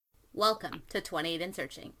Welcome to 28 and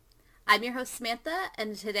Searching. I'm your host, Samantha,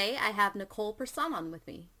 and today I have Nicole Person on with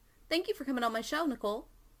me. Thank you for coming on my show, Nicole.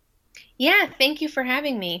 Yeah, thank you for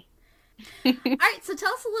having me. All right, so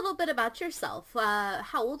tell us a little bit about yourself.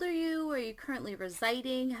 How old are you? Where are you currently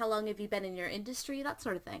residing? How long have you been in your industry? That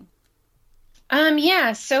sort of thing.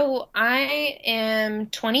 Yeah, so I am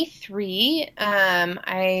 23.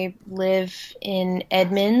 I live in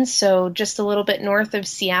Edmonds, so just a little bit north of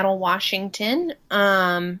Seattle, Washington.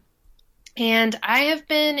 And I have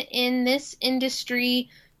been in this industry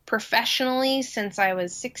professionally since I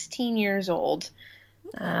was 16 years old.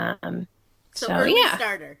 Okay. Um, So so early yeah.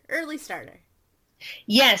 starter. Early starter.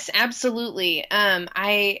 Yes, absolutely.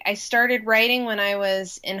 I started writing when I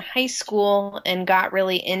was in high school and got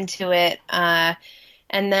really into it. And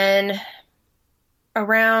then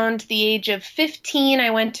around the age of 15,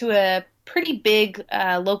 I went to a pretty big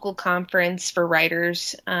local conference for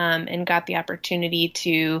writers and got the opportunity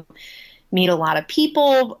to meet a lot of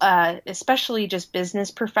people, especially just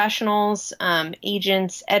business professionals,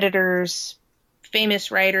 agents, editors,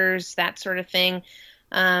 famous writers, that sort of thing,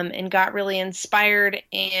 and got really inspired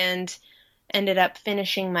and ended up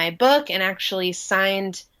finishing my book and actually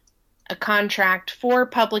signed a contract for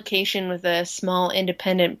publication with a small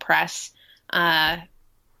independent press uh,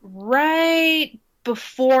 right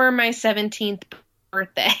before my 17th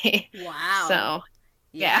birthday. Wow. So,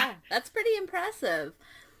 yeah. Yeah, that's pretty impressive.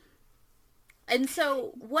 And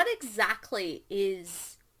so, what exactly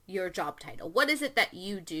is your job title? What is it that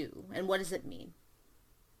you do, and what does it mean?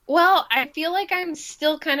 Well, I feel like I'm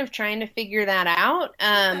still kind of trying to figure that out.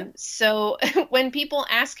 Okay. So when people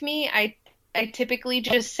ask me, I typically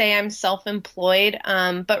just say I'm self-employed.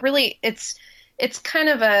 But really it's kind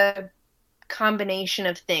of a combination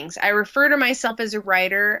of things. I refer to myself as a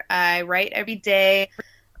writer. I write every day.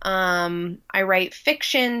 I write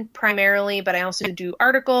fiction primarily, but I also do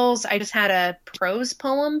articles. I just had a prose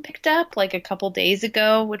poem picked up like a couple days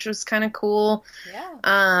ago, which was kind of cool. Yeah.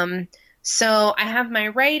 Um, so I have my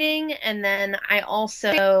writing, and then I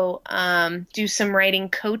also do some writing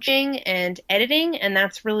coaching and editing, and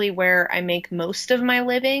that's really where I make most of my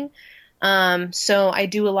living. So I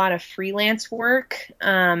do a lot of freelance work,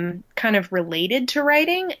 kind of related to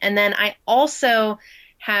writing, and then I also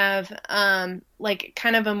have like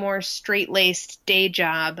kind of a more straight-laced day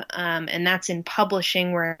job, and that's in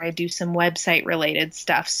publishing where I do some website related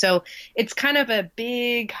stuff. So it's kind of a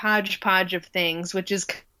big hodgepodge of things, which is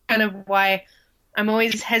kind of why I'm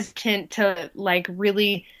always hesitant to like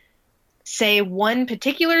really say one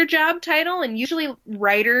particular job title, and usually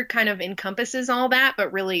writer kind of encompasses all that,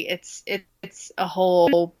 but really it's a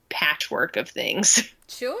whole patchwork of things.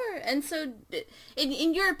 Sure. And so,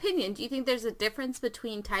 in your opinion, do you think there's a difference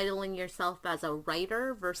between titling yourself as a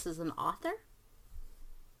writer versus an author?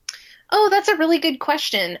 Oh, that's a really good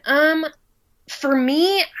question. For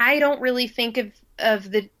me, I don't really think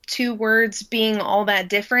of the two words being all that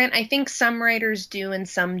different. I think some writers do and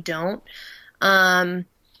some don't. Um,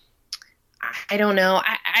 I don't know.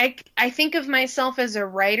 I think of myself as a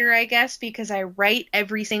writer, I guess, because I write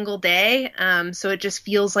every single day. So it just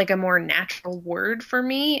feels like a more natural word for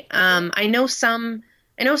me. Sure. I know some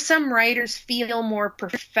writers feel more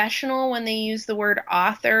professional when they use the word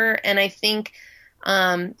author, and I think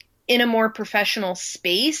um, in a more professional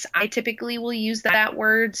space, I typically will use that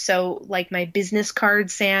word. So like my business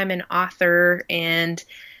cards say I'm an author, and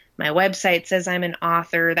my website says I'm an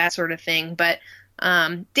author, that sort of thing. But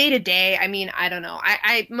day to day, I mean, I don't know.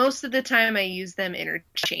 I most of the time I use them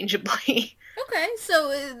interchangeably. Okay,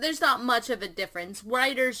 so there's not much of a difference.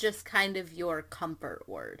 Writer's just kind of your comfort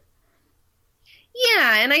word.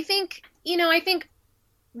 Yeah, and I think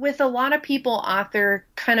with a lot of people, author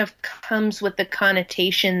kind of comes with the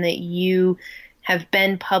connotation that you have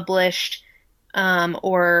been published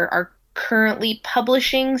or are currently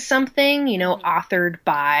publishing something, Mm-hmm. authored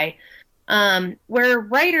by. Where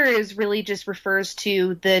writer is really just refers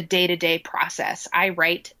to the day-to-day process. I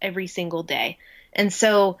write every single day. And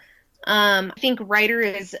so I think writer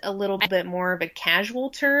is a little bit more of a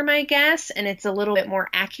casual term, I guess, and it's a little bit more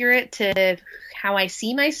accurate to how I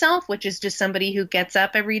see myself, which is just somebody who gets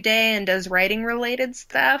up every day and does writing related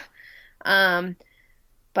stuff. Um,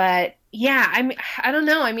 but yeah, I don't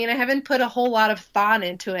know. I mean, I haven't put a whole lot of thought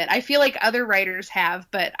into it. I feel like other writers have,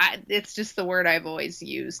 but it's just the word I've always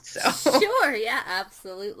used. So, Sure, yeah,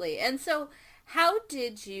 absolutely. And so, how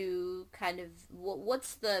did you kind of,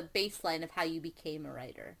 what's the baseline of how you became a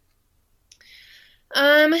writer?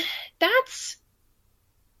 um, that's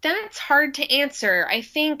hard to answer. I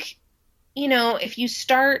think, if you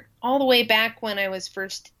start all the way back when I was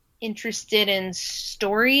first interested in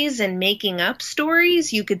stories and making up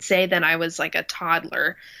stories. You could say that I was like a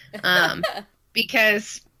toddler. Um,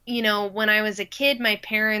 because, when I was a kid, my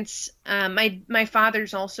parents, my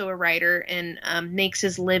father's also a writer and makes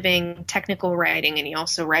his living technical writing, and he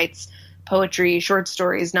also writes poetry, short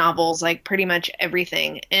stories, novels, like pretty much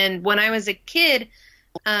everything. And when I was a kid,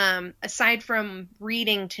 aside from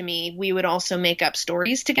reading to me, we would also make up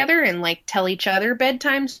stories together and like tell each other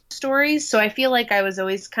bedtime stories. So I feel like I was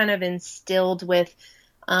always kind of instilled with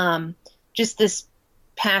just this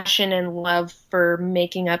passion and love for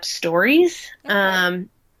making up stories. Okay.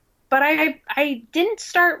 But I didn't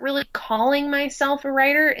start really calling myself a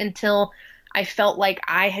writer until I felt like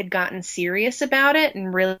I had gotten serious about it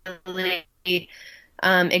and really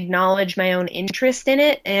acknowledge my own interest in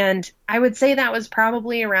it. And I would say that was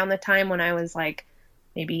probably around the time when I was like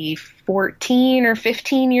maybe 14 or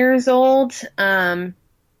 15 years old. I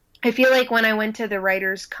feel like when I went to the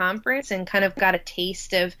writers conference and kind of got a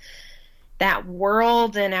taste of that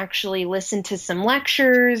world and actually listened to some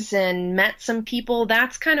lectures and met some people,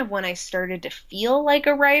 that's kind of when I started to feel like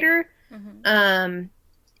a writer. Hmm.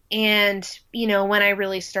 And, when I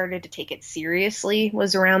really started to take it seriously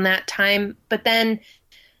was around that time. But then,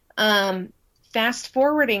 fast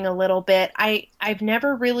forwarding a little bit, I've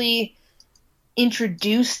never really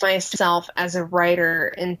introduced myself as a writer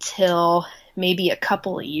until maybe a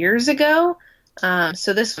couple of years ago.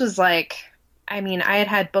 So this was like, I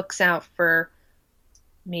had books out for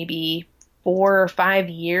maybe 4 or 5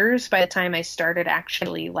 years by the time I started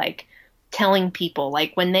actually like telling people,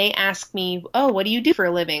 like when they ask me, oh, what do you do for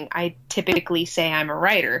a living? I typically say I'm a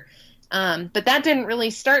writer. But that didn't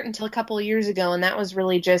really start until a couple of years ago. And that was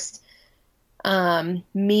really just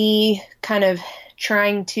me kind of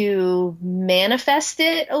trying to manifest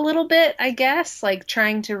it a little bit, I guess, like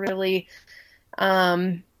trying to really,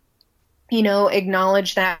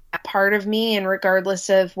 acknowledge that part of me. And regardless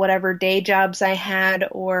of whatever day jobs I had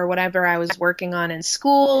or whatever I was working on in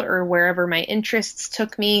school or wherever my interests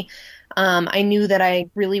took me, I knew that I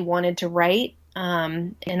really wanted to write.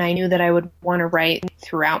 And I knew that I would want to write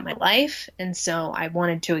throughout my life. And so I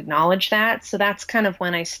wanted to acknowledge that. So that's kind of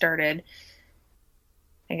when I started,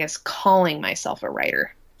 I guess, calling myself a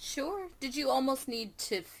writer. Sure. Did you almost need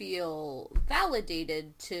to feel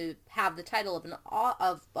validated to have the title of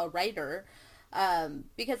of a writer?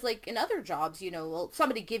 Because like in other jobs, well,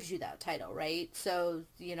 somebody gives you that title, right? So,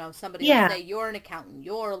 somebody will Yeah. say you're an accountant,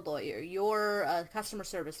 you're a lawyer, you're a customer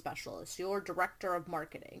service specialist, you're director of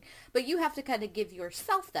marketing. But you have to kind of give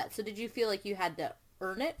yourself that. So did you feel like you had to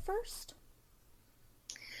earn it first?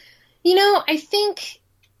 I think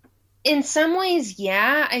in some ways,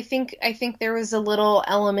 yeah. I think there was a little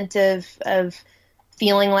element of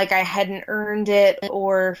feeling like I hadn't earned it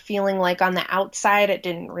or feeling like on the outside it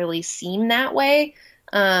didn't really seem that way.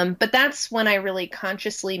 But that's when I really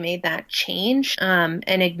consciously made that change and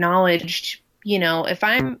acknowledged, if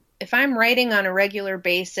I'm writing on a regular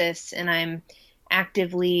basis and I'm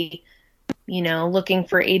actively, looking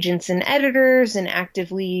for agents and editors and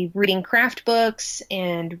actively reading craft books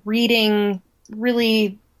and reading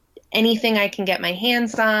really anything I can get my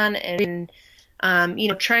hands on and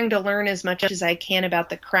trying to learn as much as I can about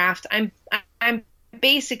the craft. I'm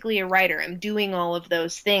basically a writer. I'm doing all of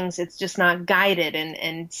those things. It's just not guided,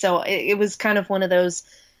 and so it was kind of one of those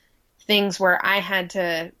things where I had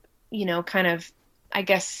to, kind of, I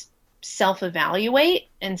guess, self-evaluate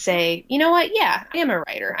and say, you know what? Yeah, I am a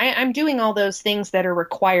writer. I'm doing all those things that are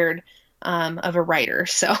required of a writer.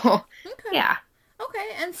 So, Okay. yeah. Okay.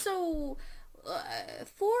 And so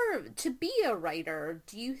for to be a writer,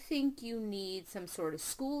 do you think you need some sort of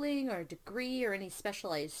schooling or degree or any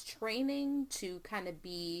specialized training to kind of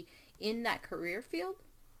be in that career field?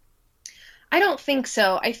 I don't think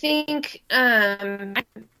so. I think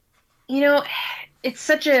you know, it's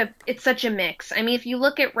such a mix. If you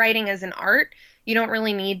look at writing as an art, you don't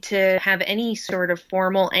really need to have any sort of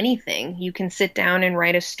formal anything. You can sit down and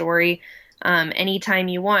write a story anytime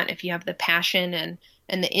you want if you have the passion and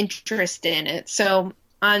the interest in it. So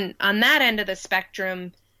on that end of the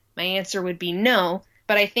spectrum, my answer would be no.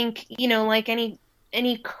 But I think, like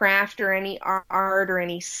any craft or any art or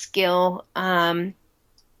any skill, learning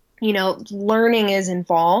is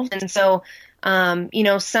involved. And so,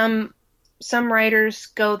 some writers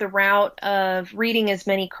go the route of reading as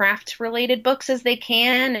many craft related books as they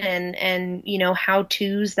can and how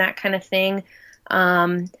to's, that kind of thing.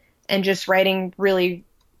 And just writing really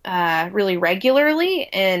really regularly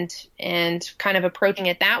and kind of approaching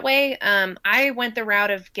it that way. I went the route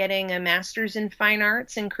of getting a master's in fine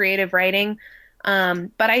arts and creative writing. But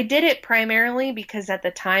I did it primarily because at the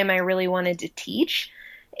time I really wanted to teach.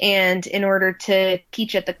 And in order to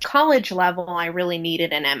teach at the college level, I really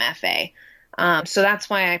needed an MFA. So that's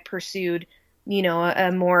why I pursued,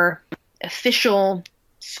 a more official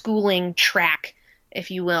schooling track,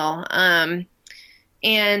 if you will. And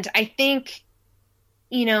I think,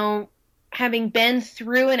 having been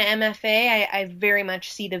through an MFA, I very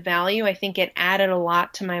much see the value. I think it added a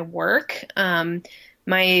lot to my work.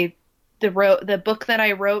 The book that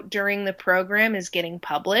I wrote during the program is getting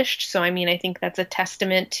published. So, I mean, I think that's a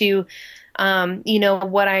testament to,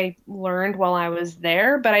 what I learned while I was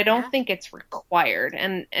there, but I don't think it's required.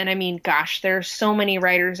 And I mean, gosh, there's so many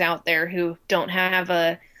writers out there who don't have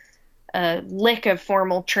a lick of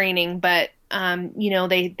formal training, but,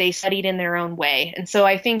 they studied in their own way. And so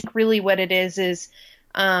I think really what it is,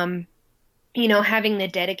 having the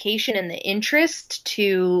dedication and the interest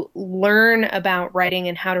to learn about writing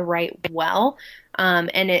and how to write well.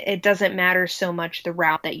 And it doesn't matter so much the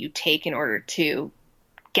route that you take in order to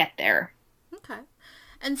get there. Okay.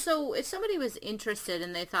 And so if somebody was interested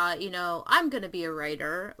and they thought, I'm going to be a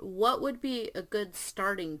writer, what would be a good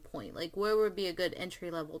starting point? Like, where would be a good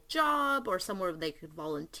entry-level job or somewhere they could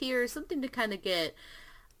volunteer, something to kind of get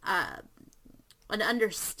an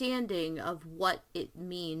understanding of what it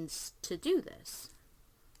means to do this?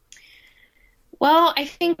 Well, I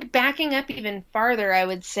think backing up even farther, I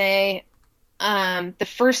would say the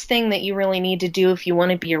first thing that you really need to do if you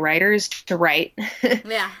want to be a writer is to write.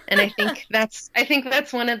 Yeah. And I think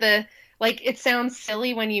that's one of the, like, it sounds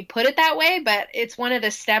silly when you put it that way, but it's one of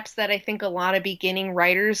the steps that I think a lot of beginning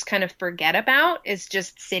writers kind of forget about, is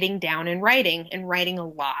just sitting down and writing a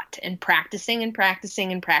lot and practicing and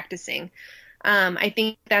practicing and practicing. I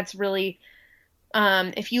think that's really,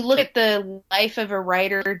 if you look at the life of a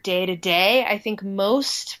writer day to day, I think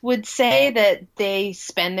most would say that they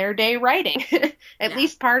spend their day writing, at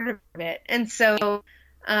least part of it. And so,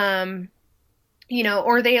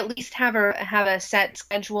 or they at least have a set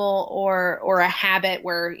schedule or a habit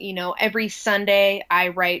where, every Sunday I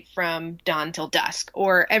write from dawn till dusk,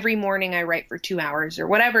 or every morning I write for 2 hours, or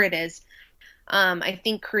whatever it is. I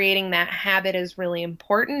think creating that habit is really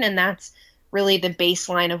important, and that's really the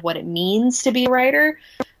baseline of what it means to be a writer.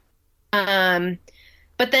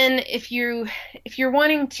 But then if you're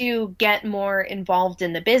wanting to get more involved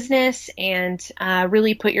in the business and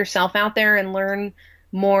really put yourself out there and learn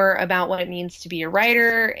more about what it means to be a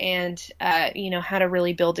writer and, how to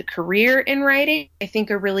really build a career in writing, I think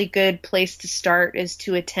a really good place to start is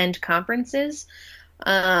to attend conferences.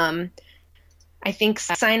 I think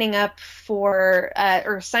signing up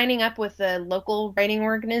with a local writing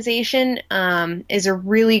organization is a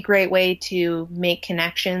really great way to make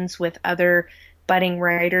connections with other budding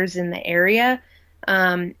writers in the area,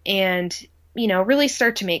 and really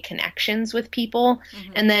start to make connections with people.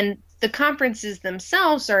 Mm-hmm. And then the conferences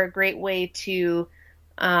themselves are a great way to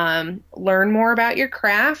learn more about your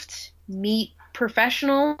craft, meet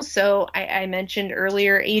professionals. So I mentioned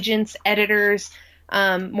earlier, agents, editors,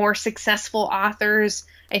 more successful authors.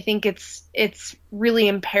 I think it's really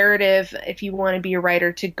imperative, if you want to be a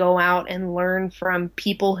writer, to go out and learn from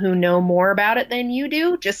people who know more about it than you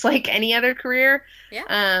do, just like any other career.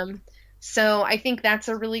 Yeah. So I think that's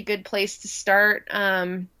a really good place to start.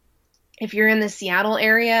 If you're in the Seattle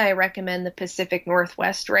area, I recommend the Pacific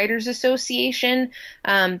Northwest Writers Association.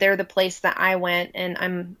 They're the place that I went,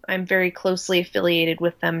 and I'm very closely affiliated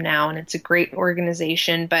with them now, and it's a great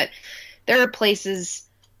organization. But there are places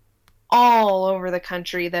all over the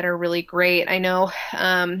country that are really great. I know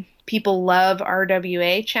people love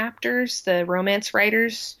RWA chapters, the romance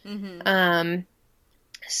writers. Mm-hmm.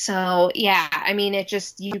 So yeah, I mean,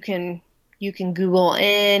 you can Google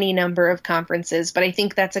any number of conferences, but I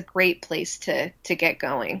think that's a great place to get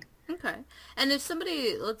going. Okay. And if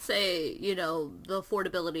somebody, let's say, the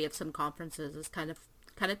affordability of some conferences is kind of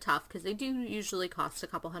tough, because they do usually cost a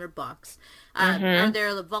couple $100. Mm-hmm. Are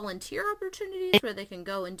there volunteer opportunities where they can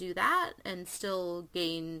go and do that and still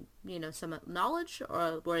gain, some knowledge,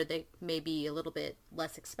 or where they may be a little bit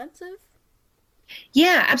less expensive?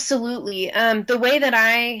 Yeah, absolutely. The way that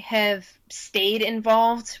I have stayed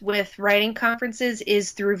involved with writing conferences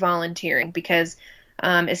is through volunteering, because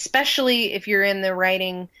especially if you're in the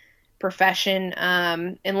writing profession,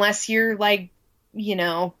 unless you're like,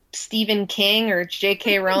 Stephen King or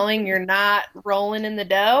J.K. Rowling, you're not rolling in the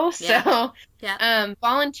dough. Yeah. So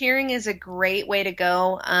volunteering is a great way to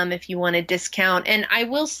go if you want a discount. And I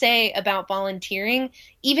will say about volunteering,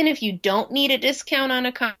 even if you don't need a discount on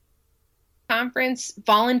a conference,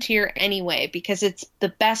 volunteer anyway, because it's the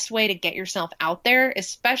best way to get yourself out there,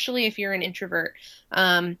 especially if you're an introvert.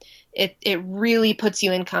 It really puts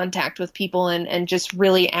you in contact with people and just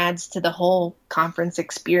really adds to the whole conference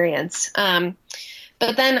experience.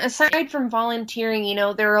 But then aside from volunteering,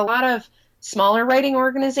 there are a lot of smaller writing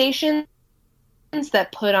organizations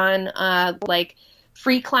that put on like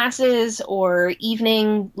free classes or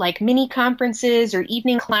evening like mini conferences or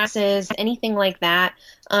evening classes, anything like that.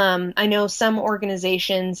 I know some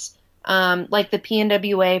organizations like the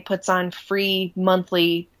PNWA puts on free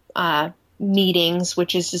monthly meetings,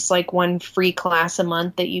 which is just like one free class a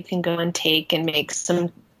month that you can go and take and make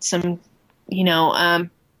some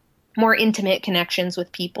more intimate connections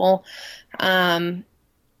with people. Sure.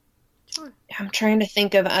 I'm trying to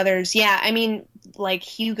think of others. Yeah, I mean, like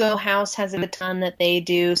Hugo House has a ton that they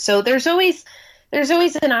do. So there's always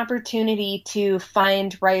an opportunity to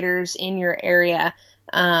find writers in your area.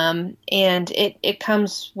 And it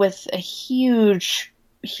comes with a huge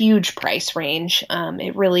price range.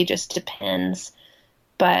 It really just depends.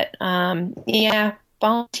 But yeah,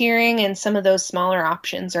 volunteering and some of those smaller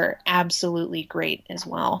options are absolutely great as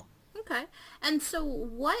well. Okay. And so,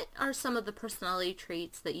 what are some of the personality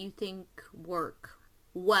traits that you think work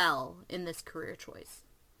well in this career choice?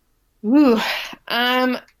 Ooh,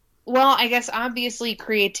 um, well, I guess obviously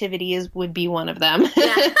creativity would be one of them.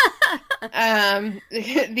 Yeah.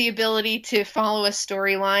 The ability to follow a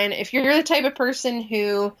storyline. If you're the type of person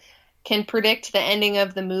who can predict the ending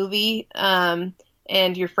of the movie, and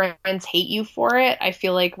your friends hate you for it, I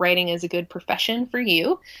feel like writing is a good profession for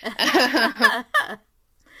you.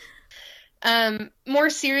 More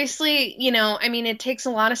seriously, I mean, it takes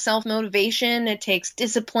a lot of self-motivation. It takes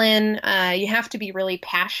discipline. You have to be really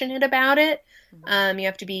passionate about it. You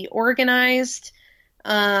have to be organized.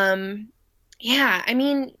 Yeah, I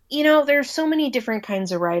mean, there's so many different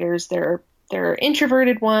kinds of writers. There are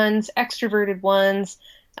introverted ones, extroverted ones.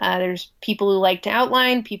 There's people who like to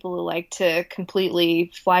outline, people who like to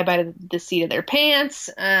completely fly by the seat of their pants.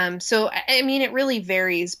 So I mean, it really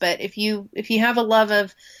varies. But if you have a love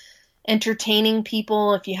of entertaining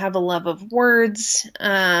people, if you have a love of words,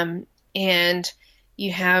 and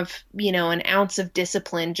you have, an ounce of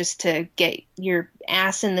discipline just to get your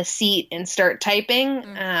ass in the seat and start typing,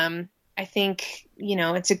 I think,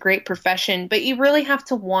 it's a great profession, but you really have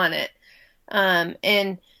to want it.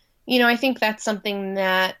 And, I think that's something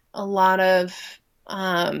that a lot of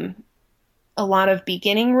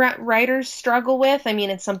beginning writers struggle with. I mean,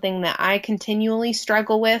 it's something that I continually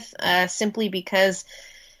struggle with, simply because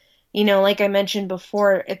like I mentioned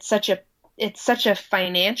before, it's such a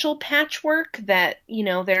financial patchwork that,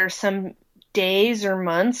 there are some days or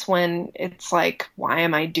months when it's like, why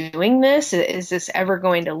am I doing this? Is this ever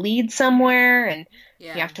going to lead somewhere? And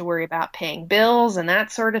Yeah. you have to worry about paying bills and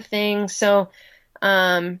that sort of thing. So,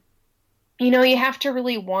 you have to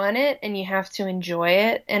really want it and you have to enjoy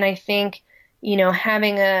it. And I think,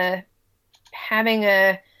 having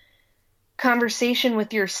a conversation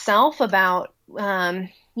with yourself about,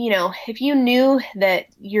 if you knew that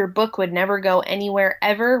your book would never go anywhere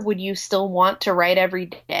ever, would you still want to write every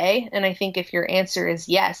day? And I think if your answer is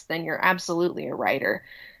yes, then you're absolutely a writer.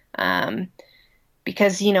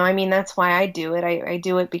 Because, I mean, that's why I do it. I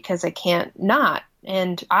do it because I can't not.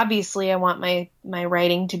 And obviously I want my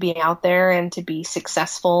writing to be out there and to be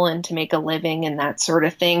successful and to make a living and that sort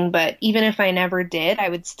of thing. But even if I never did, I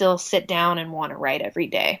would still sit down and want to write every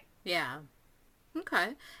day. Yeah. Okay.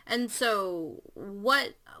 And so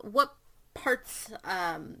what parts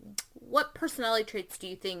what personality traits do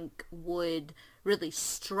you think would really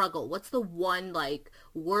struggle? What's the one like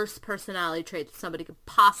worst personality trait that somebody could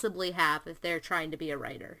possibly have if they're trying to be a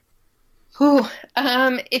writer? Whew.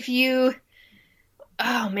 If you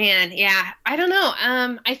Oh man, yeah. I don't know.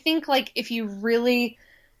 I think like if you really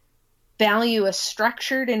value a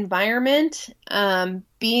structured environment,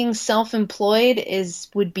 being self-employed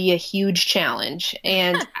would be a huge challenge.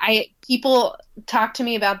 And people talk to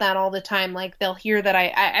me about that all the time. Like they'll hear that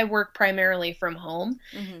I work primarily from home,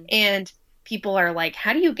 and people are like,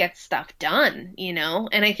 how do you get stuff done?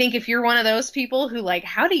 And I think if you're one of those people who like,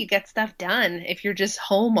 how do you get stuff done if you're just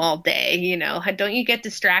home all day? Don't you get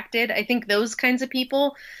distracted? I think those kinds of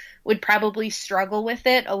people would probably struggle with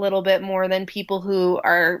it a little bit more than people who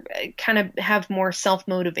are kind of have more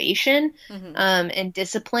self-motivation, and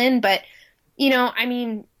discipline. But, I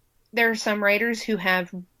mean, there are some writers who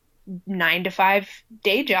have 9 to 5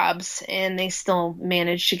 day jobs and they still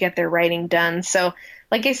manage to get their writing done. So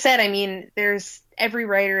like I said, I mean, every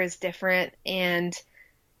writer is different, and,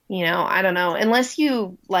 I don't know, unless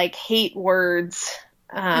you like hate words,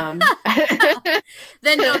 Then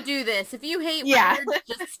don't do this. If you hate words,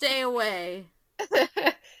 just stay away.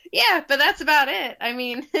 Yeah, but that's about it. I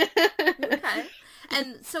mean, Okay.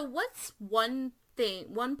 And so what's one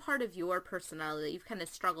one part of your personality that you've kind of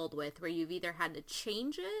struggled with, where you've either had to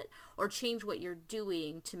change it or change what you're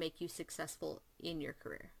doing to make you successful in your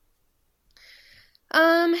career?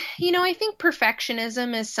 I think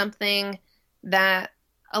perfectionism is something that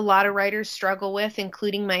a lot of writers struggle with,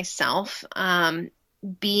 including myself.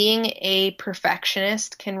 Being a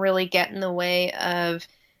perfectionist can really get in the way of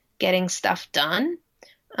getting stuff done.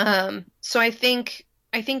 So I think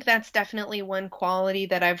that's definitely one quality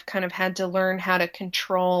that I've kind of had to learn how to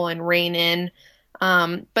control and rein in.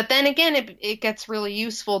 But then again, it gets really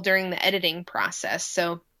useful during the editing process.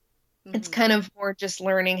 So it's Mm-hmm. kind of more just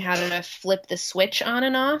learning how to flip the switch on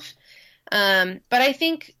and off. But I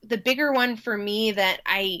think the bigger one for me that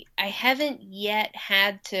I haven't yet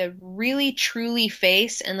had to really truly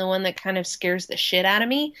face, and the one that kind of scares the shit out of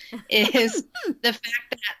me, is the fact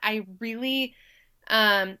that I really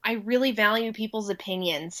value people's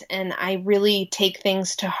opinions, and I really take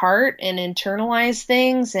things to heart and internalize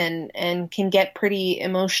things, and can get pretty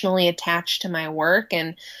emotionally attached to my work.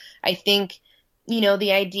 And I think,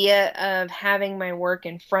 the idea of having my work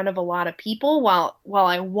in front of a lot of people, while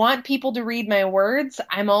I want people to read my words,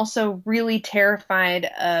 I'm also really terrified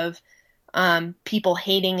of people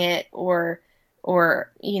hating it, or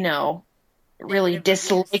really Negative reviews.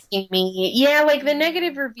 disliking me. Yeah, like the Mm-hmm.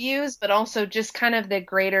 negative reviews, but also just kind of the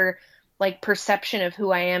greater like perception of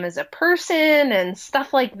who I am as a person and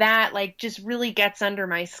stuff like that, like just really gets under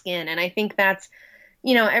my skin. And I think that's,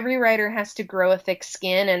 every writer has to grow a thick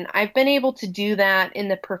skin, and I've been able to do that in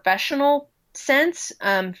the professional sense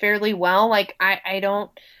fairly well. Like I don't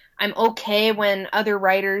I'm okay when other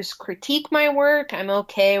writers critique my work. I'm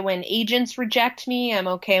okay when agents reject me. I'm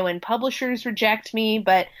okay when publishers reject me,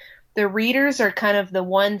 but the readers are kind of the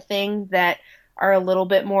one thing that are a little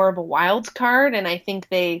bit more of a wild card, and I think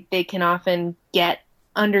they can often get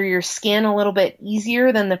under your skin a little bit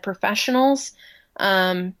easier than the professionals.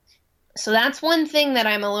 So that's one thing that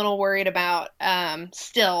I'm a little worried about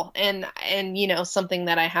still, and something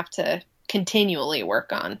that I have to continually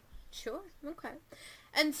work on. Sure. Okay.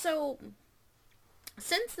 And so,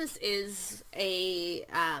 since this is a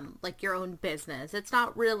like your own business, it's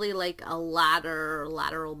not really like a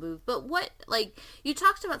lateral move. But what, like, you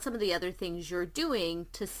talked about some of the other things you're doing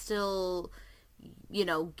to still,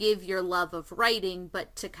 give your love of writing,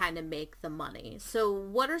 but to kind of make the money. So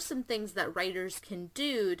what are some things that writers can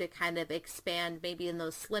do to kind of expand, maybe in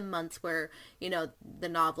those slim months where, the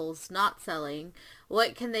novel's not selling?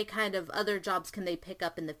 What can they kind of, other jobs can they pick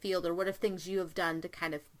up in the field, or what are things you have done to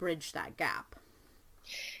kind of bridge that gap?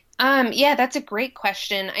 Yeah, that's a great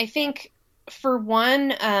question. I think for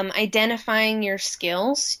one, identifying your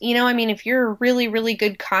skills. I mean, if you're a really, really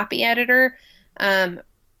good copy editor, um,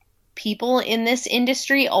 people in this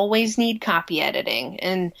industry always need copy editing.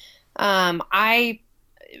 And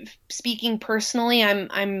speaking personally,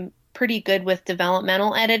 I'm pretty good with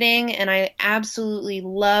developmental editing, and I absolutely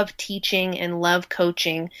love teaching and love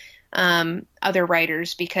coaching other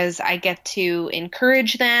writers because I get to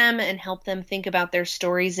encourage them and help them think about their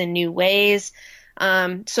stories in new ways.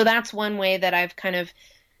 So that's one way that I've kind of,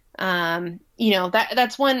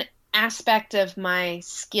 that's one aspect of my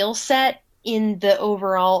skill set in the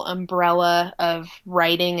overall umbrella of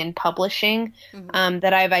writing and publishing, Mm-hmm.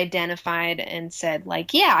 that I've identified and said,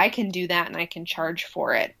 like, yeah, I can do that and I can charge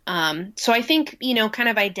for it. So I think, kind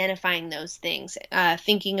of identifying those things,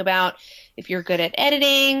 thinking about if you're good at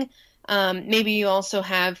editing, maybe you also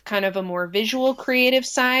have kind of a more visual creative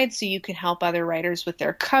side, so you could help other writers with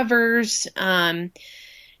their covers. And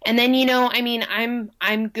then, I mean,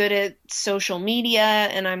 I'm good at social media,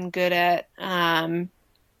 and I'm good at,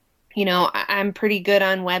 I'm pretty good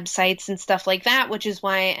on websites and stuff like that, which is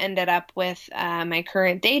why I ended up with my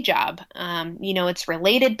current day job. It's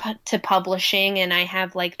related to publishing, and I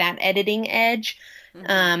have like that editing edge.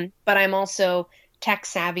 Mm-hmm. But I'm also tech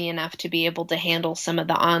savvy enough to be able to handle some of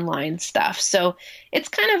the online stuff. So it's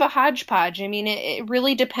kind of a hodgepodge. I mean, it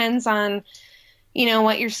really depends on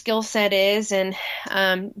what your skill set is, and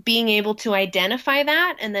being able to identify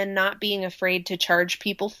that, and then not being afraid to charge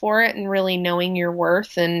people for it, and really knowing your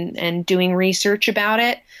worth, and doing research about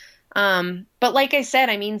it. But like I said,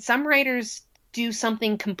 I mean, some writers do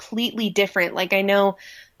something completely different. Like I know,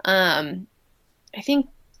 I think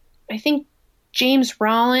I think Jim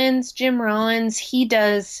Rollins, he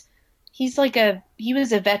was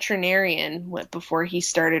a veterinarian before he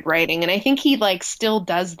started writing. And I think he like still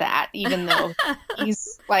does that, even though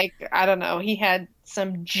he's like, I don't know, he had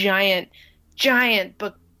some giant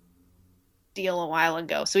book deal a while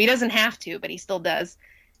ago. So he doesn't have to, but he still does.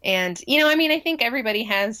 And, I mean, I think everybody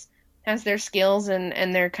has their skills,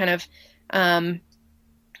 and their kind of,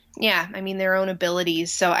 yeah, I mean their own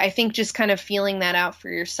abilities. So I think just kind of feeling that out for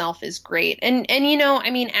yourself is great. And you know,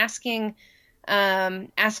 I mean asking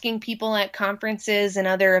people at conferences and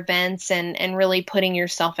other events and really putting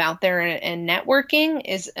yourself out there and networking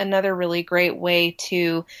is another really great way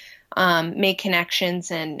to make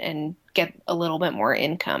connections and get a little bit more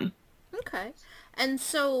income. Okay. And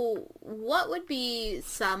so, what would be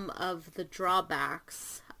some of the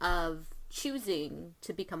drawbacks of choosing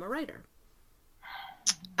to become a writer?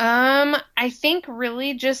 I think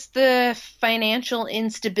really just the financial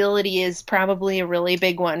instability is probably a really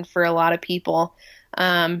big one for a lot of people.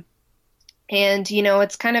 Um, and, you know,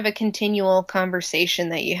 it's kind of a continual conversation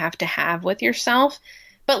that you have to have with yourself.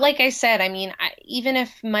 But like I said, I mean, even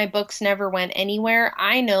if my books never went anywhere,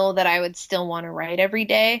 I know that I would still want to write every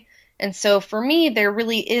day. And so for me,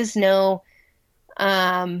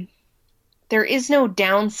 um, there is no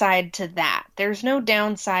downside to that. There's no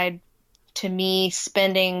downside to me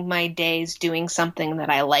spending my days doing something that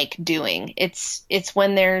I like doing. It's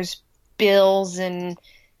when there's bills and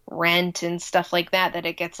rent and stuff like that that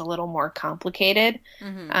it gets a little more complicated.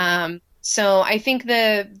 Mm-hmm. So I think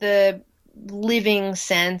the living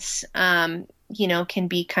sense, you know, can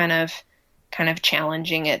be kind of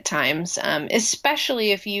challenging at times,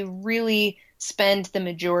 especially if you really spend the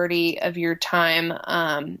majority of your time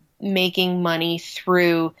making money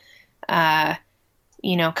through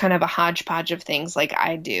you know, kind of a hodgepodge of things like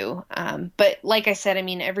I do. But like I said, I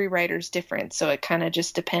mean, every writer's different, so it kind of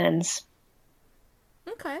just depends.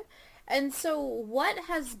 Okay. And so, what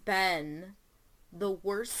has been the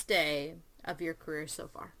worst day of your career so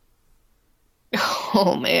far?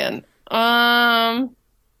 Oh man.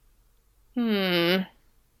 Hmm.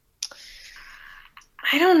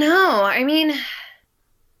 I don't know. I mean,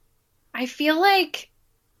 I feel like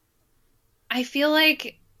I feel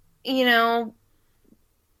like, you know,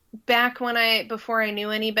 back before I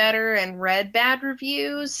knew any better and read bad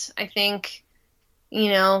reviews, I think, you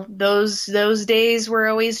know, those days were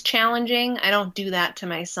always challenging. I don't do that to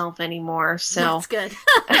myself anymore, That's so good.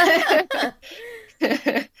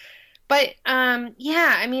 but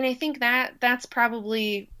yeah, I mean I think that's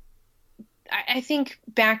probably I think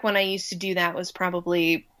back when I used to do that was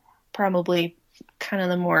probably kind of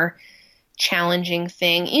the more challenging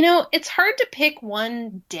thing. You know, it's hard to pick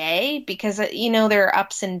one day because you know there are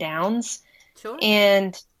ups and downs. Sure.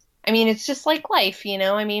 And I mean, it's just like life, you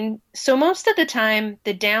know? I mean, so most of the time,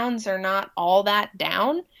 the downs are not all that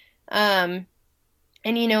down. Um,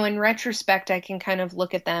 and, you know, in retrospect, I can kind of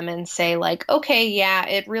look at them and say, like, okay, yeah,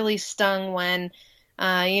 it really stung when,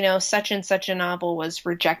 you know, such and such a novel was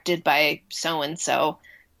rejected by so and so.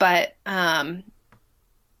 But,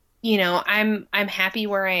 you know, I'm happy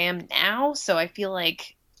where I am now. So I feel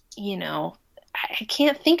like, you know, I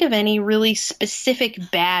can't think of any really specific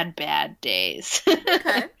bad days.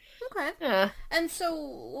 Okay. Okay. Yeah. And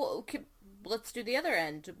so, let's do the other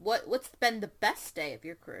end. What's been the best day of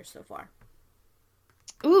your career so far?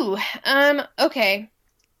 Ooh, okay.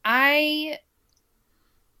 I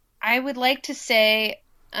I would like to say,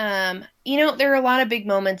 you know, there are a lot of big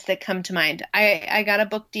moments that come to mind. I got a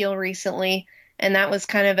book deal recently, and that was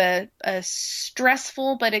kind of a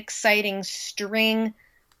stressful but exciting string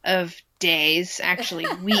of days, actually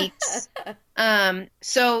weeks.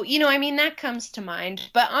 So, you know, I mean, that comes to mind.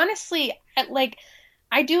 But honestly, like,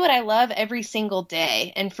 I do what I love every single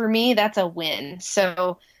day, and for me, that's a win.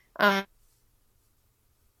 So,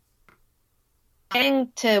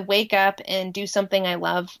 getting to wake up and do something I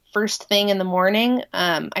love first thing in the morning,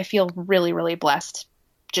 I feel really, really blessed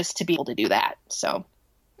just to be able to do that. So,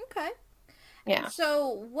 Okay. And yeah. so,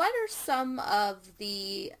 what are some of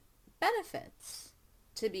the benefits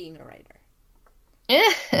to being a writer?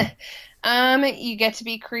 You get to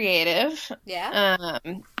be creative. Yeah.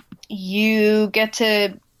 You get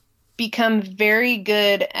to become very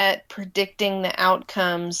good at predicting the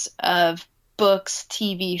outcomes of books,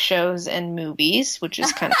 TV shows, and movies, which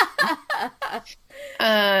is kind of you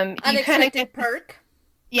kind of Unexpected perk.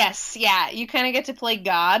 yes, yeah, you kind of get to play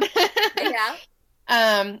God. Yeah.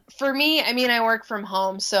 For me, I mean, I work from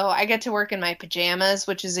home, so I get to work in my pajamas,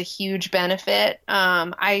 which is a huge benefit.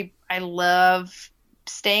 I love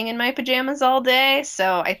staying in my pajamas all day,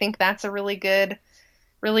 so I think that's a really good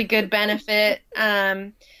benefit.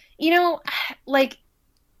 You know, like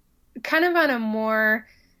kind of on a more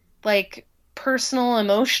like personal,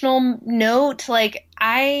 emotional note, like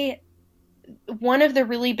one of the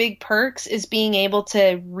really big perks is being able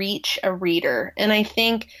to reach a reader. And I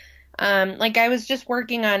think, like I was just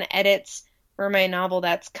working on edits for my novel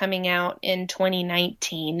that's coming out in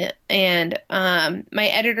 2019. And my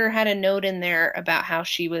editor had a note in there about how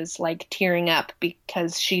she was like tearing up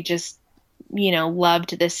because she just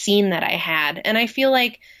loved the scene that I had. And I feel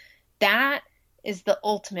like that is the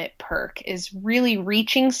ultimate perk, is really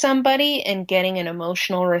reaching somebody and getting an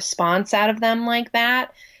emotional response out of them like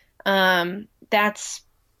that. That's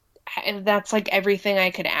like everything I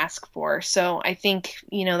could ask for. So I think,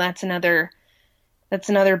 that's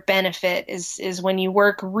another benefit is when you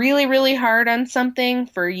work really, really hard on something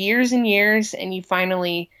for years and years and you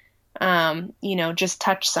finally, just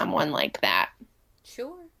touch someone like that.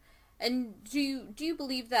 Sure. And do you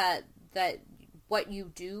believe that what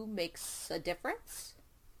you do makes a difference?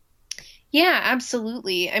 Yeah,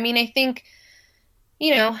 absolutely. I mean, I think,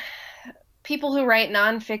 you know, people who write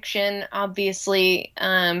nonfiction obviously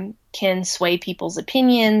can sway people's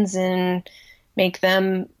opinions and make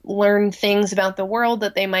them learn things about the world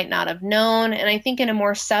that they might not have known. And I think in a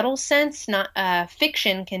more subtle sense, not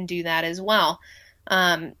fiction can do that as well.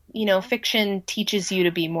 Fiction teaches you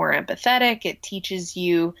to be more empathetic. It teaches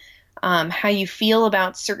you how you feel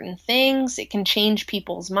about certain things. It can change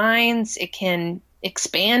people's minds. It can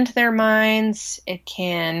expand their minds. It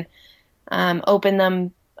can open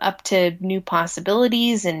them up to new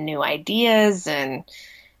possibilities and new ideas. And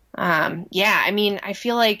I mean, I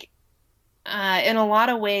feel like in a lot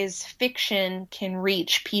of ways, fiction can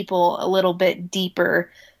reach people a little bit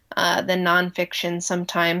deeper than nonfiction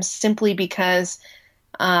sometimes, simply because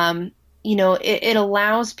it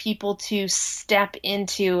allows people to step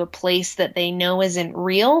into a place that they know isn't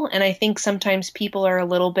real. And I think sometimes people are a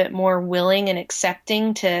little bit more willing and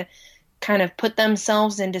accepting to kind of put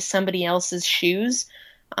themselves into somebody else's shoes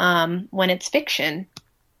when it's fiction.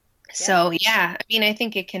 Yeah. So, yeah, I mean, I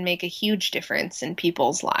think it can make a huge difference in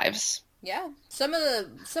people's lives. Yeah, some of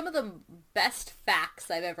the best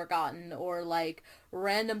facts I've ever gotten, or like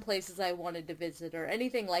random places I wanted to visit, or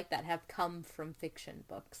anything like that, have come from fiction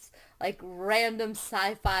books. Like random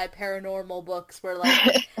sci-fi paranormal books where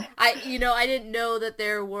like I didn't know that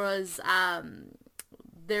there was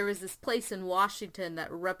this place in Washington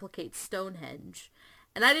that replicates Stonehenge.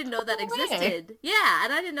 And I didn't know that existed. Yeah,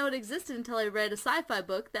 and I didn't know it existed until I read a sci-fi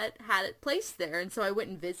book that had it placed there. And so I went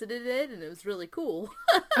and visited it, and it was really cool.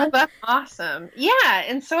 Oh, that's awesome. Yeah,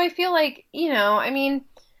 and so I feel like, I mean,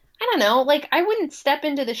 I don't know, like I wouldn't step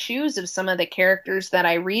into the shoes of some of the characters that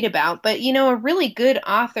I read about, but a really good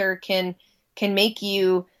author can make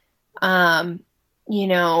you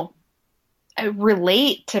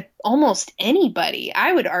relate to almost anybody.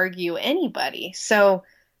 I would argue anybody. So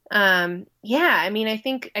I mean, I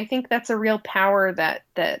think that's a real power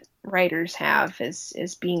that writers have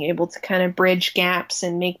is being able to kind of bridge gaps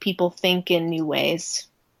and make people think in new ways.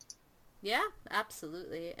 Yeah,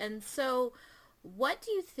 absolutely. And so, what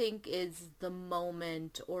do you think is the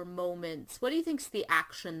moment or moments? What do you think's the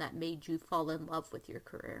action that made you fall in love with your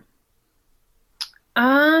career?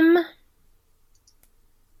 Um,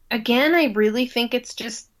 Again, I really think it's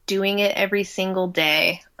just doing it every single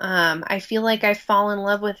day. I feel like I fall in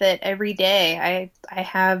love with it every day. I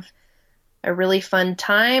have a really fun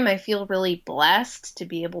time. I feel really blessed to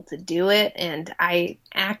be able to do it, and I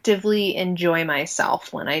actively enjoy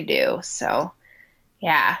myself when I do. So,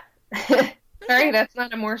 yeah. Sorry, Okay. that's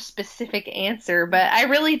not a more specific answer, but I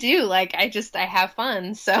really do. Like, I have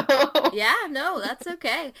fun. So, Yeah, no, that's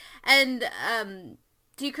okay. And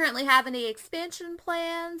do you currently have any expansion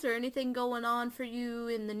plans or anything going on for you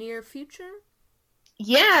in the near future?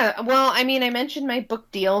 yeah. Well, I mean, I mentioned my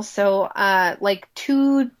book deal. So, like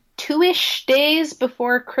two-ish days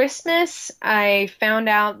before Christmas, I found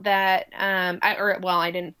out that,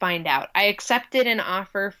 I didn't find out. I accepted an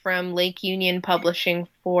offer from Lake Union Publishing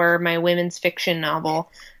for my women's fiction novel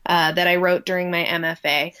that I wrote during my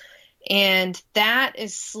MFA. And that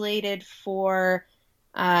is slated for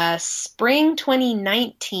spring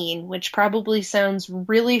 2019, which probably sounds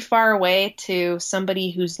really far away to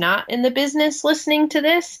somebody who's not in the business listening to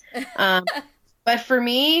this. Um, but for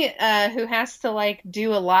me, who has to like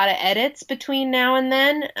do a lot of edits between now and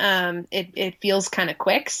then, it feels kind of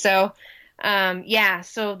quick. So,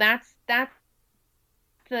 so that's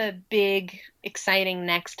the big exciting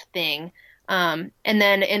next thing. And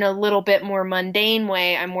then in a little bit more mundane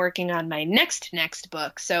way, I'm working on my next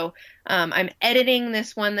book. So I'm editing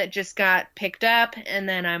this one that just got picked up, and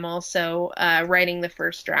then I'm also writing the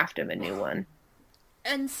first draft of a new one.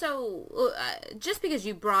 And so, just because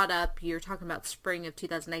you brought up, you're talking about spring of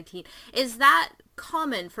 2019, is that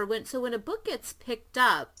common for when a book gets picked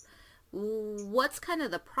up? What's kind of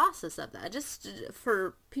the process of that? Just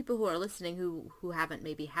for people who are listening who haven't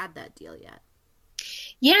maybe had that deal yet.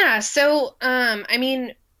 Yeah, so I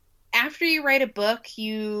mean, after you write a book,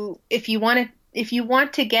 if you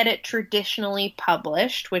want to get it traditionally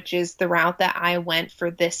published, which is the route that I went for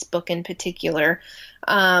this book in particular,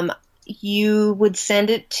 you would send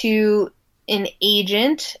it to an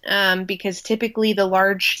agent, because typically the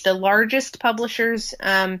largest publishers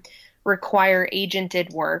require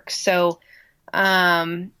agented work. So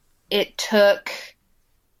it took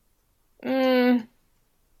a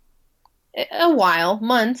while,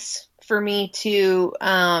 months, for me to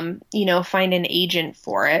find an agent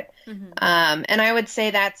for it. Mm-hmm. And I would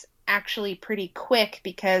say that's actually pretty quick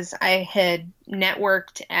because I had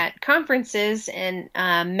networked at conferences and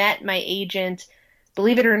met my agent.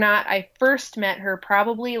 Believe it or not, I first met her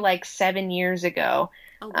probably like 7 years ago.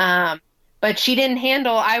 Oh, wow. But she didn't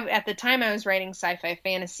handle, at the time I was writing sci-fi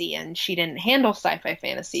fantasy, and she didn't handle sci-fi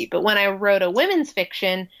fantasy. But when I wrote a women's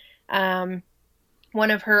fiction, one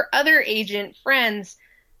of her other agent friends,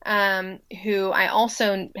 who I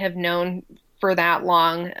also have known for that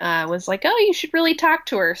long, was like, oh, you should really talk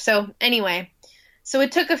to her. So anyway, so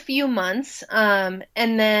it took a few months. And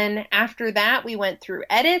then after that, we went through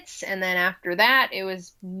edits. And then after that, it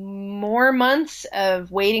was more months of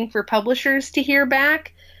waiting for publishers to hear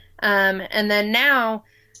back. And then now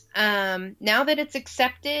that it's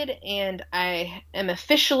accepted and I am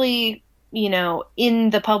officially, in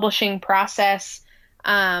the publishing process,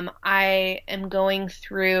 I am going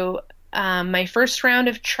through my first round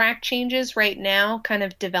of track changes right now, kind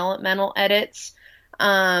of developmental edits.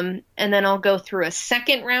 And then I'll go through a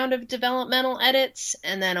second round of developmental edits,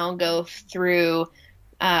 and then I'll go through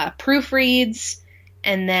proofreads,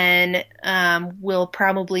 and then we'll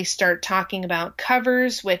probably start talking about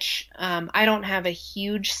covers, which I don't have a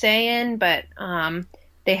huge say in, but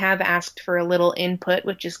they have asked for a little input,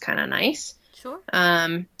 which is kind of nice. Sure.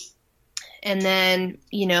 And then,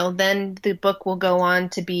 then the book will go on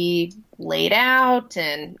to be laid out,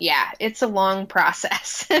 and yeah, it's a long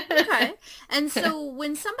process. Okay. And so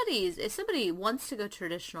if somebody wants to go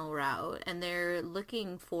traditional route and they're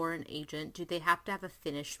looking for an agent, do they have to have a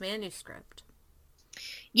finished manuscript?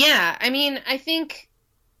 Yeah, I mean, I think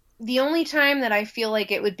the only time that I feel like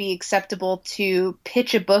it would be acceptable to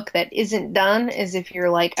pitch a book that isn't done is if you're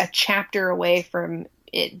like a chapter away from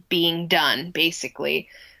it being done, basically.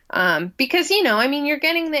 Because, I mean, you're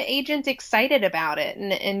getting the agent excited about it,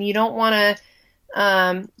 and you don't want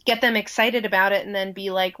to get them excited about it and then be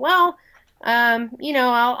like, well,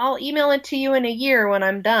 I'll email it to you in a year when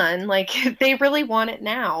I'm done. Like, they really want it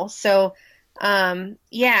now. So,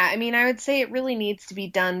 yeah, I mean, I would say it really needs to be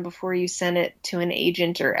done before you send it to an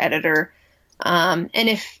agent or editor. And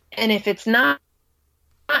if it's not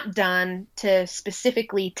done, to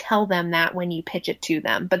specifically tell them that when you pitch it to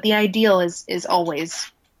them. But the ideal is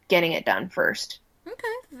always getting it done first.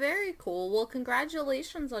 Okay, very cool. Well,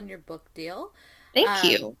 congratulations on your book deal. Thank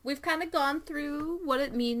you. We've kind of gone through what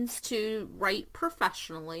it means to write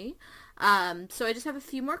professionally. So I just have a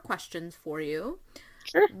few more questions for you.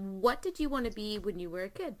 Sure. What did you want to be when you were a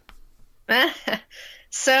kid?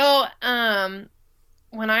 So,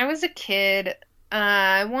 when I was a kid,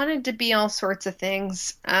 I wanted to be all sorts of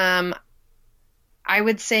things. I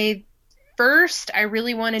would say first, I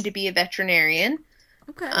really wanted to be a veterinarian.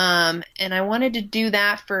 Okay. And I wanted to do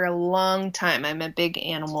that for a long time. I'm a big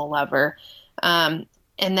animal lover. And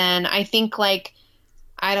then I think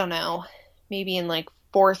I don't know, maybe in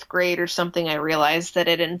fourth grade or something, I realized that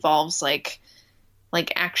it involves like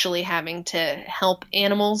actually having to help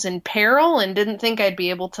animals in peril, and didn't think I'd be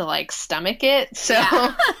able to stomach it. So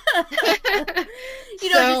yeah.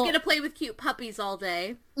 Just gonna play with cute puppies all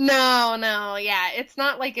day. No, yeah, it's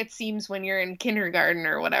not like it seems when you're in kindergarten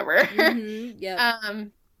or whatever. Mm-hmm. Yeah.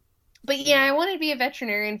 But yeah, I wanted to be a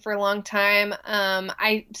veterinarian for a long time.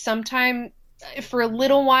 For a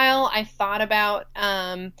little while, I thought about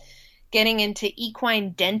getting into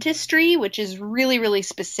equine dentistry, which is really, really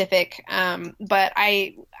specific. But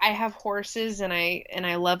I have horses, and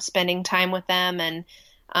I love spending time with them, and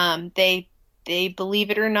they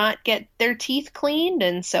believe it or not get their teeth cleaned,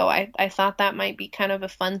 and so I thought that might be kind of a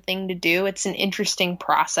fun thing to do. It's an interesting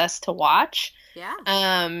process to watch.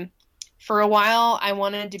 Yeah. For a while, I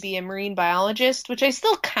wanted to be a marine biologist, which I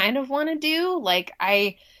still kind of want to do.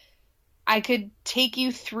 I could take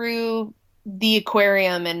you through the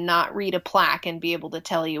aquarium and not read a plaque and be able to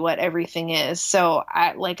tell you what everything is. So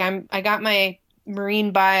I got my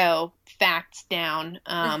marine bio facts down.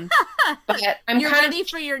 But You're ready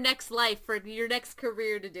for your next life, for your next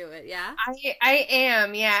career to do it, yeah? I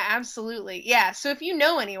am, yeah, absolutely. Yeah, so if you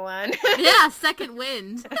know anyone. Yeah, second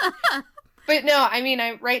wind. But no, I mean,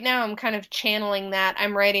 right now I'm kind of channeling that.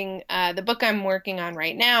 I'm writing, the book I'm working on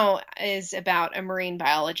right now is about a marine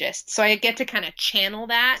biologist. So I get to kind of channel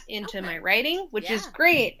that into my writing, which is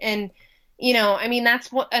great. And, I mean, that's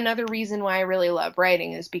another reason why I really love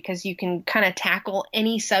writing, is because you can kind of tackle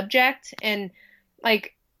any subject. And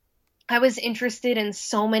I was interested in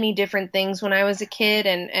so many different things when I was a kid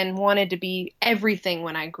and wanted to be everything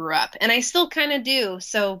when I grew up. And I still kind of do.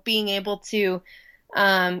 So being able to,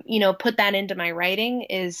 put that into my writing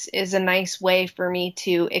is a nice way for me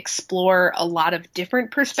to explore a lot of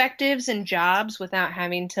different perspectives and jobs without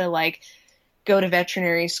having to like go to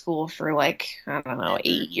veterinary school for like, I don't know,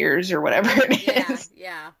 8 years or whatever it is.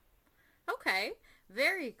 Yeah. Okay.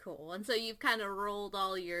 Very cool. And so you've kind of rolled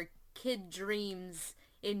all your kid dreams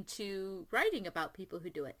into writing about people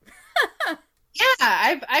who do it.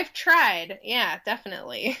 Yeah, I've tried. Yeah,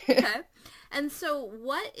 definitely. Okay. And so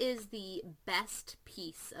what is the best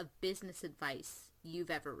piece of business advice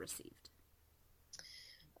you've ever received?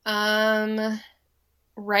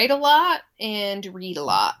 Write a lot and read a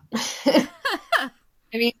lot.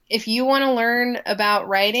 I mean, if you want to learn about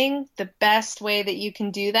writing, the best way that you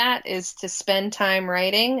can do that is to spend time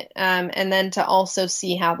writing, and then to also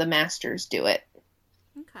see how the masters do it.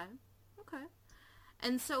 Okay. Okay.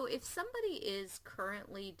 And so if somebody is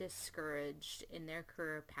currently discouraged in their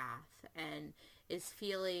career path and is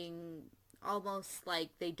feeling almost like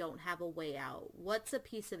they don't have a way out, what's a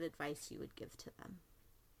piece of advice you would give to them?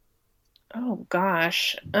 Oh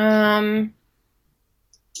gosh.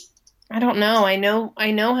 I don't know. I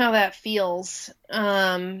know how that feels.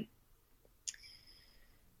 I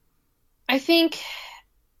think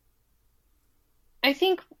I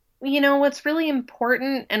think what's really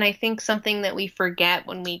important, and I think something that we forget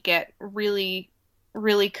when we get really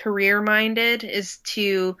really career minded, is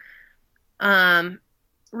to um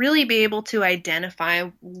really be able to identify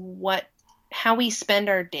what how we spend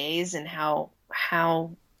our days and how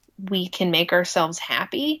we can make ourselves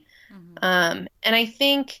happy. Mm-hmm. And I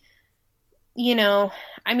think, I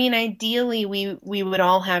mean, ideally we would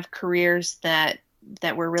all have careers that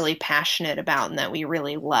we're really passionate about and that we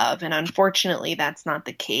really love. And unfortunately, that's not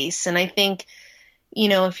the case. And I think,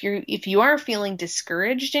 if you are feeling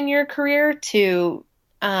discouraged in your career, to,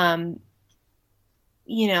 I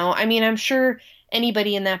mean, I'm sure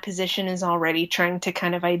anybody in that position is already trying to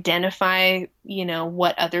kind of identify,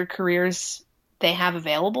 what other careers they have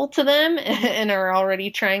available to them and are already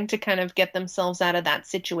trying to kind of get themselves out of that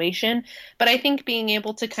situation. But I think being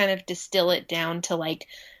able to kind of distill it down to like,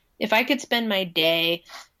 if I could spend my day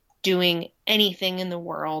doing anything in the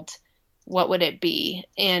world, what would it be?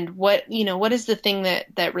 And what is the thing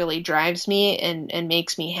that really drives me and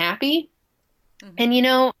makes me happy?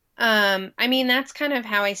 Mm-hmm. And I mean, that's kind of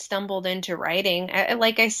how I stumbled into writing.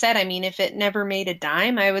 Like I said, I mean, if it never made a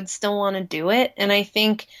dime, I would still want to do it. And I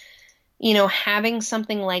think, having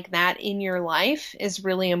something like that in your life is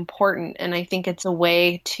really important. And I think it's a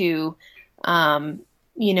way to,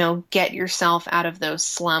 get yourself out of those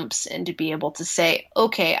slumps and to be able to say,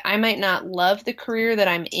 okay, I might not love the career that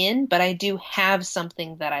I'm in, but I do have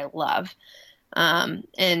something that I love.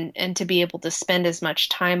 And to be able to spend as much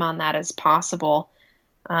time on that as possible,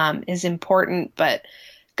 is important. But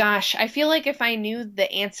gosh, I feel like if I knew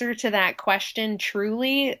the answer to that question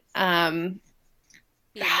truly,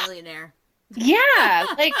 be a millionaire. Yeah.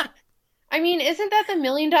 Like, I mean, isn't that the $1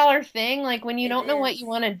 million thing? Like when you don't know what you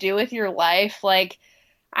want to do with your life, like,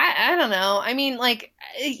 I don't know. I mean, like,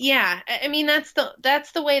 yeah, I mean, that's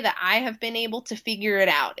the way that I have been able to figure it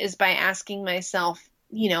out, is by asking myself,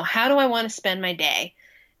 how do I want to spend my day?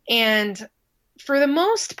 And for the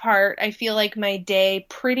most part, I feel like my day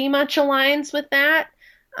pretty much aligns with that.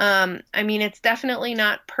 I mean, it's definitely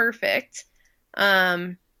not perfect.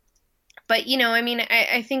 But, I mean,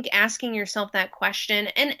 I think asking yourself that question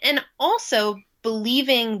and also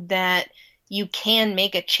believing that you can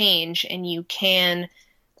make a change and you can,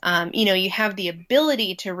 you have the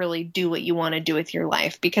ability to really do what you want to do with your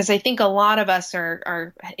life. Because I think a lot of us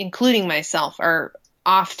are, including myself, are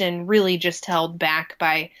often really just held back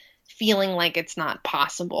by feeling like it's not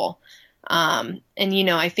possible. And,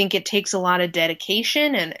 I think it takes a lot of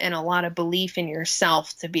dedication and a lot of belief in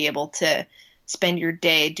yourself to be able to spend your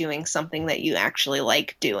day doing something that you actually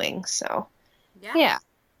like doing. So, yeah.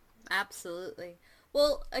 Absolutely.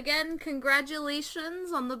 Well, again,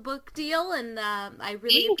 congratulations on the book deal, and I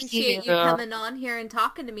really appreciate you coming on here and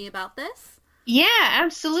talking to me about this. Yeah,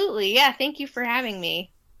 absolutely. Yeah, thank you for having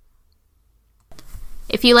me.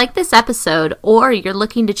 If you like this episode or you're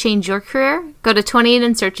looking to change your career, go to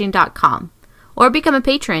 28andsearching.com or become a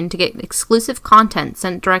patron to get exclusive content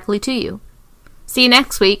sent directly to you. See you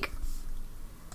next week.